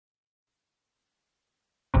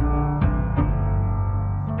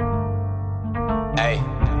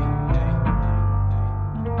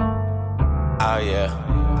yeah.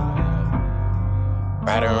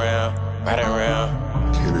 Riding around, riding around.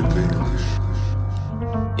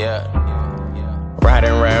 Yeah.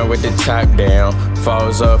 Riding around with the top down,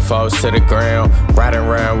 falls up, falls to the ground. Riding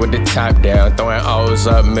around with the top down, throwing O's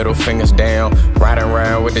up, middle fingers down. Riding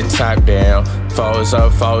around with the top down, falls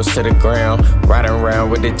up, falls to the ground. Riding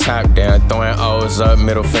around with the top down, throwing O's up,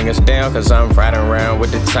 middle fingers down. Cause I'm riding around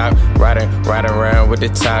with the top, riding around with the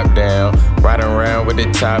top down. Riding around with the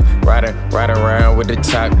top, riding around with the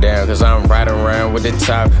top down. Cause I'm riding around with the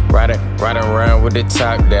top, riding around with the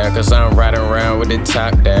top down. Cause I'm riding around with the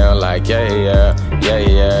top down, like yeah.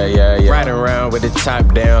 Riding around with the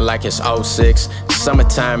top down like it's 06.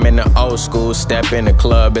 Summertime in the old school, step in the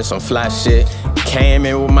club, it's some fly shit. Came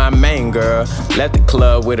in with my main girl, left the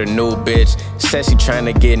club with a new bitch. Said she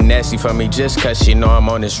tryna get nasty for me just cause she know I'm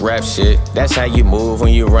on this rap shit. That's how you move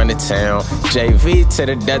when you run to town. JV to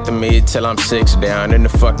the death of me till I'm 6 down in the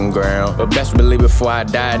fucking ground. But best believe before I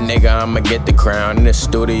die, nigga, I'ma get the crown. In the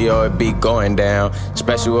studio, it be going down,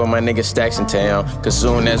 especially with my nigga Stacks in town. Cause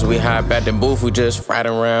soon as we hop at the booth, we just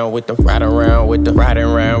riding around with the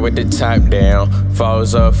top down.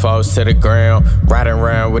 Falls up, falls to the ground. Riding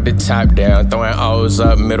around with the top down, throwing O's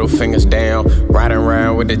up, middle fingers down. Riding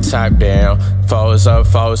around with the top down, falls up,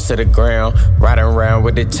 falls to the ground. Riding around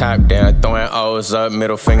with the top down, throwing O's up,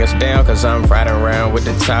 middle fingers down. Cause I'm riding around with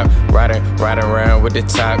the top, riding around with the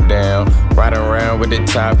top down. Riding around with the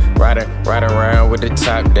top, riding around with the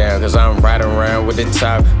top down. Cause I'm riding around with the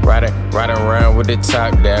top, riding around with the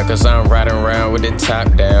top down. Cause I'm riding around with the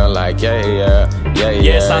top down, like yeah.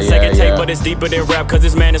 Yes, I second take, but it's deeper than rap. Cause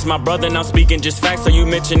this man is my brother and I'm speaking just facts. So you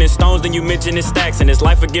mentioning stones, then you mentioning stacks. And it's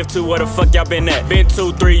life a gift too, where the fuck y'all been at? Been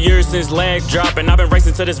 2-3 years since leg dropping. I've been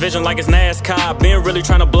racing to this vision like it's NASCAR. Been really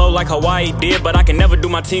trying to blow like Hawaii did, but I can never do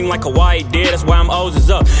my team like Hawaii did. That's why I'm O's is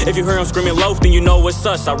up. If you hear him screaming loaf, then you know it's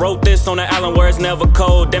us. I wrote this on the island where it's never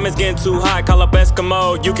cold. Damn, it's getting too hot, call up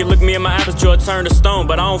Eskimo. You can look me in my eyes, you'll turn to stone.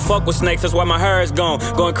 But I don't fuck with snakes, that's why my hair is gone.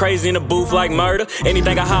 Going crazy in the booth like murder.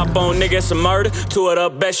 Anything I hop on, nigga, it's a murder. Two of the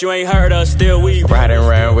best you ain't heard of, still we riding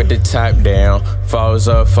around with the top down, falls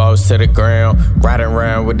up, falls to the ground. Riding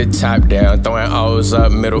around with the top down, throwing O's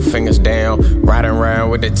up, middle fingers down. Riding around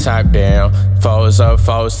with the top down, falls up,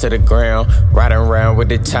 falls to the ground. Riding around with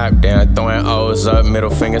the top down, throwing O's up, middle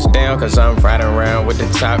fingers down. Cause I'm riding around with the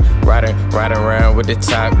top, riding around with the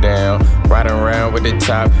top down. Riding around with the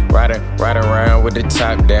top, riding around with the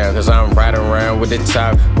top down. Cause I'm riding around with the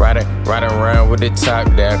top, riding around with the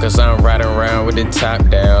top down. Cause I'm riding around with the top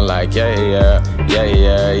down, like yeah.